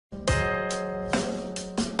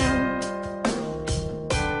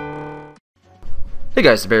Hey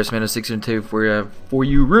guys, the Bearsman0602 for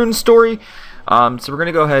you Rune Story. So we're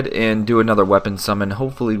gonna go ahead and do another weapon summon.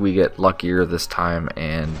 Hopefully we get luckier this time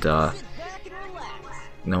and no,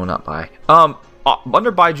 not buy. Under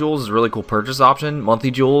buy jewels is a really cool purchase option. Monthly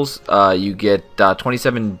jewels, you get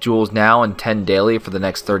 27 jewels now and 10 daily for the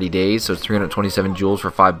next 30 days. So it's 327 jewels for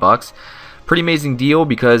 $5. Pretty amazing deal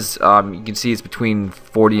because you can see it's between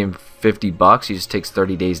 40 and 50 bucks. It just takes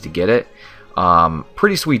 30 days to get it.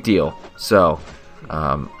 Pretty sweet deal. So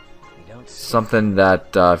something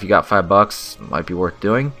that if you got $5 might be worth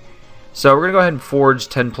doing. So we're gonna go ahead and forge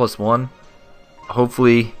 10 plus 1.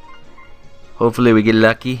 Hopefully we get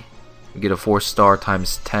lucky. We get a 4-star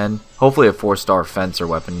times 10. Hopefully a 4-star fencer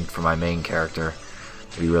weapon for my main character,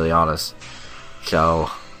 to be really honest. So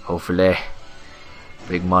hopefully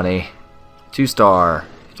big money. 2-star,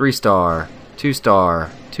 3-star, 2-star,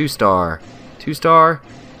 2-star, 2-star,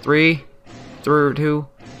 3, 2,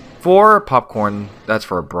 4 popcorn. That's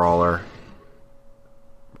for a brawler.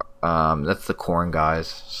 That's the corn guys.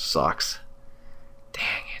 Sucks.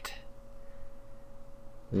 Dang it.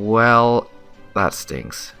 Well, that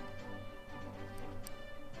stinks.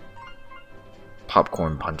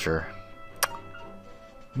 Popcorn puncher.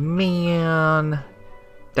 Man,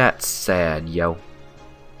 that's sad, yo.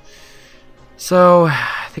 So,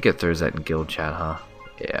 I think it throws that in guild chat, huh?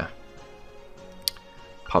 Yeah.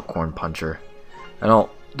 Popcorn puncher.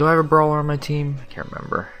 Do I have a brawler on my team? I can't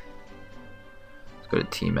remember. Let's go to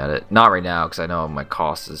team edit. Not right now, because I know my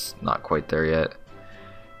cost is not quite there yet.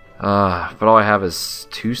 But all I have is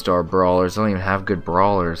 2-star brawlers. I don't even have good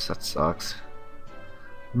brawlers. That sucks.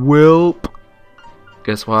 Welp.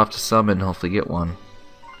 Guess we'll have to summon, hopefully get one.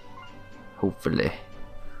 Hopefully.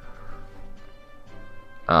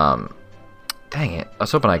 Dang it. I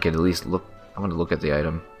was hoping I could at least look. I want to look at the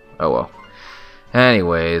item. Oh well.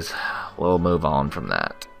 Anyways, we'll move on from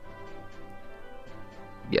that.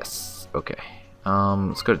 Yes. Okay.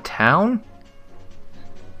 Let's go to town.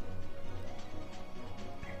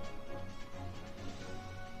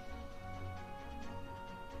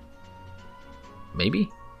 Maybe?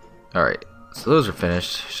 Alright. So those are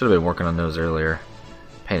finished. Should have been working on those earlier.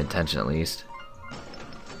 Paying attention at least.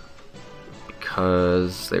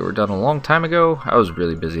 Because they were done a long time ago. I was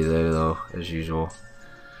really busy today though, as usual.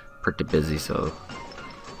 Pretty busy, so.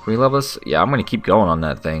 Can we level this? Yeah, I'm going to keep going on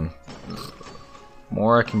that thing.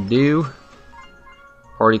 More I can do.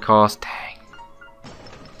 Party cost, dang.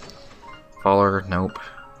 Follower, nope.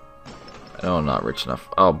 I know I'm not rich enough.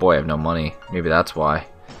 Oh boy, I have no money. Maybe that's why.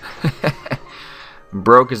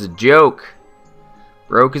 Broke is a joke.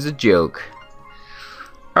 Broke is a joke.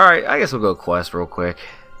 Alright, I guess we'll go quest real quick.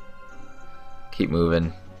 Keep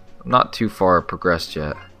moving. I'm not too far progressed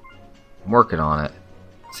yet. I'm working on it.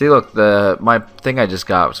 See, look, my thing I just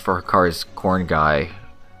got was for Hikari's corn guy,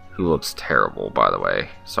 who looks terrible, by the way.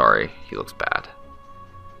 Sorry, he looks bad.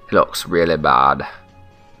 He looks really bad.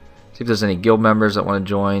 See if there's any guild members that want to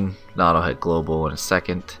join. Not, I'll hit global in a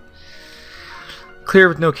second. Clear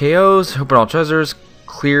with no KOs. Open all treasures.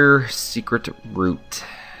 Clear secret route.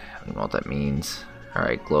 I don't know what that means.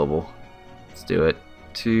 Alright, global. Let's do it.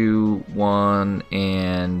 2, 1,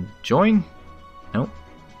 and join? Nope.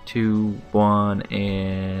 2, 1,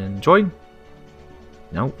 and join?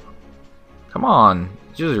 Nope. Come on.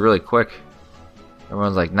 It's usually really quick.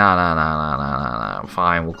 Everyone's like, nah.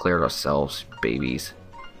 Fine, we'll clear it ourselves, babies.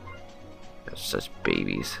 They're such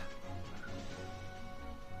babies.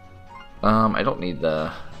 I don't need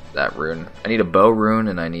that rune. I need a bow rune,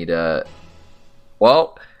 and I need a.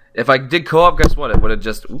 Well, if I did co-op, guess what? It would have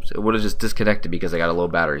just. Oops! It would have just disconnected because I got a low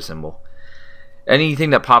battery symbol. Anything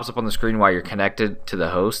that pops up on the screen while you're connected to the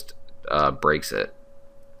host breaks it.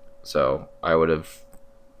 So I would have.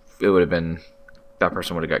 It would have been. That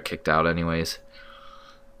person would have got kicked out anyways.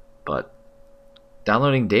 But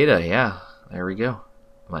downloading data, yeah. There we go.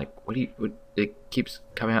 I'm like, it keeps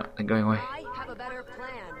coming out and going away. I have a better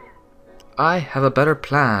plan. I have a better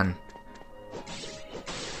plan.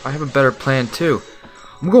 I have a better plan too.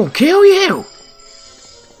 I'm gonna kill you.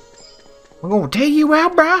 I'm gonna take you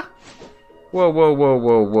out, bruh. Whoa.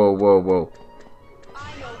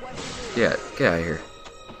 Yeah, get out of here.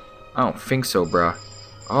 I don't think so, bruh.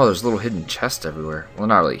 Oh, there's little hidden chests everywhere. Well,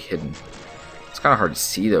 not really hidden. It's kind of hard to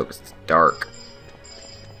see though, because it's dark.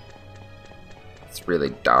 It's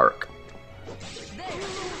really dark.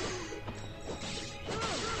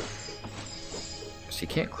 So you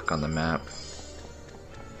can't click on the map.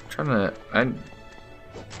 I'm trying to.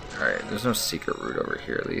 Alright, there's no secret route over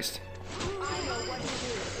here at least.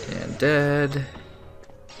 And dead.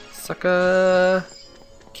 Sucker!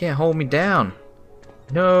 Can't hold me down.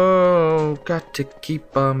 No, got to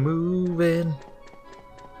keep on moving.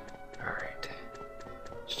 Alright.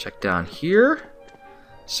 check down here.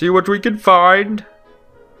 See what we can find.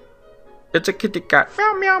 It's a kitty cat.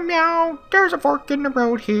 Meow, meow, meow. There's a fork in the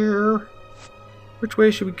road here. Which way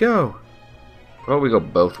should we go? Well, we go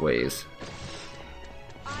both ways.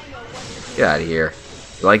 Get out of here.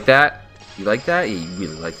 You like that? You like that? Yeah, you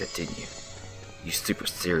really like that, didn't you? You super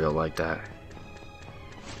cereal like that.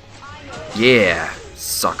 Yeah,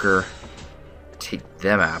 sucker. Take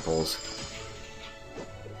them apples.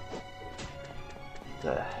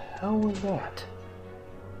 What the hell was that?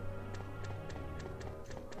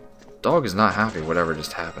 Dog is not happy whatever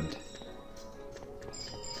just happened.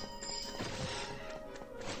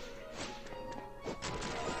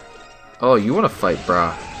 Oh, you want to fight,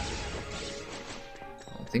 brah?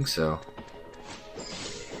 I don't think so.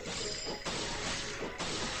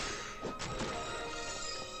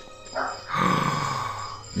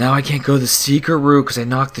 Now I can't go the secret route because I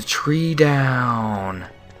knocked the tree down.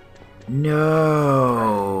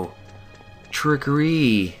 No.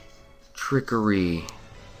 Trickery. Trickery.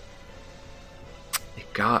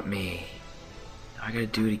 It got me. Now I gotta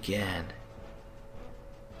do it again.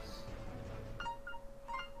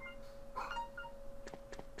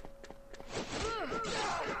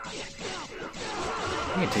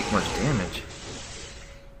 I can't take much damage.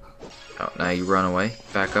 Oh, now you run away.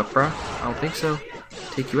 Back up, bro. I don't think so.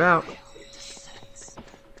 Take you out.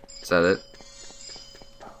 Is that it?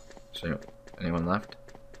 Is there anyone left?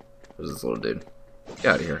 There's this little dude.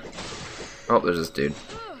 Get out of here. Oh, there's this dude.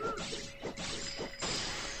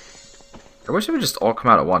 I wish they would just all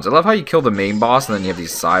come out at once. I love how you kill the main boss and then you have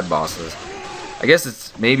these side bosses. I guess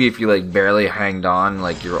it's maybe if you like barely hanged on,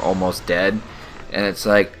 like you're almost dead, and it's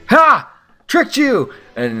like, ha! Tricked you!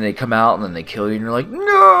 And then they come out and then they kill you and you're like,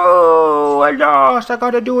 no! I lost! I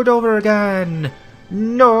gotta do it over again!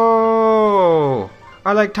 No!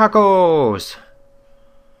 I like tacos!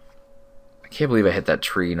 I can't believe I hit that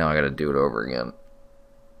tree. Now I gotta do it over again.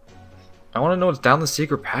 I want to know what's down the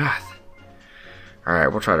secret path.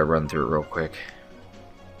 Alright, we'll try to run through it real quick.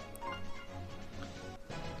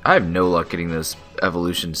 I have no luck getting those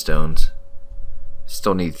evolution stones.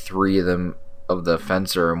 Still need 3 of them of the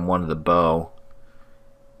fencer and 1 of the bow.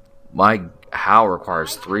 My How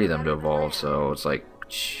requires 3 of them to evolve, so it's like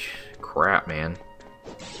crap, man.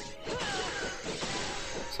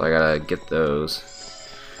 So I gotta get those.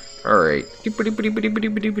 Alright. And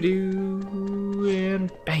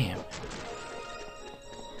bam.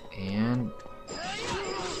 And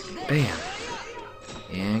bam.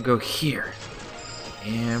 And go here.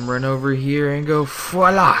 And run over here and go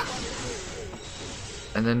voila.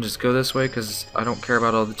 And then just go this way because I don't care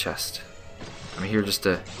about all the chests. I'm here just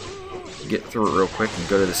to get through it real quick and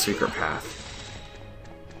go to the secret path.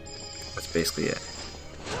 That's basically it.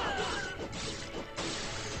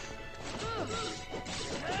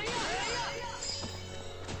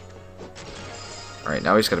 Alright,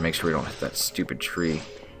 now we just gotta make sure we don't hit that stupid tree.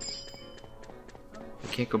 We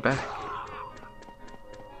can't go back.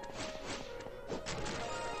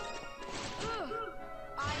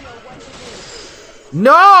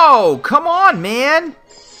 No! Come on, man!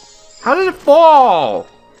 How did it fall?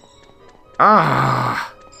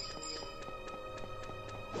 Ah!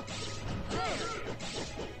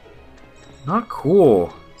 Not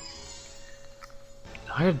cool.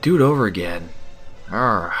 I gotta do it over again.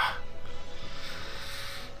 Ah.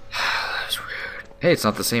 That's rude. Hey, it's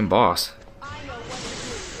not the same boss.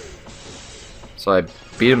 So I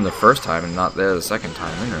beat him the first time and not there the second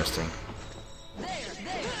time. Interesting.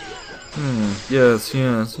 Yes,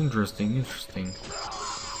 interesting.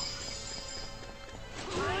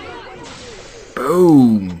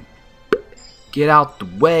 Boom! Get out the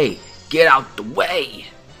way! Get out the way!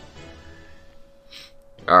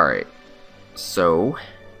 Alright. So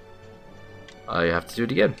I have to do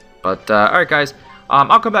it again. But alright guys,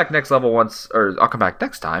 I'll come back next level I'll come back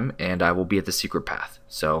next time and I will be at the secret path.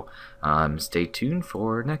 So stay tuned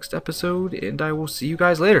for next episode and I will see you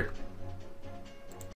guys later.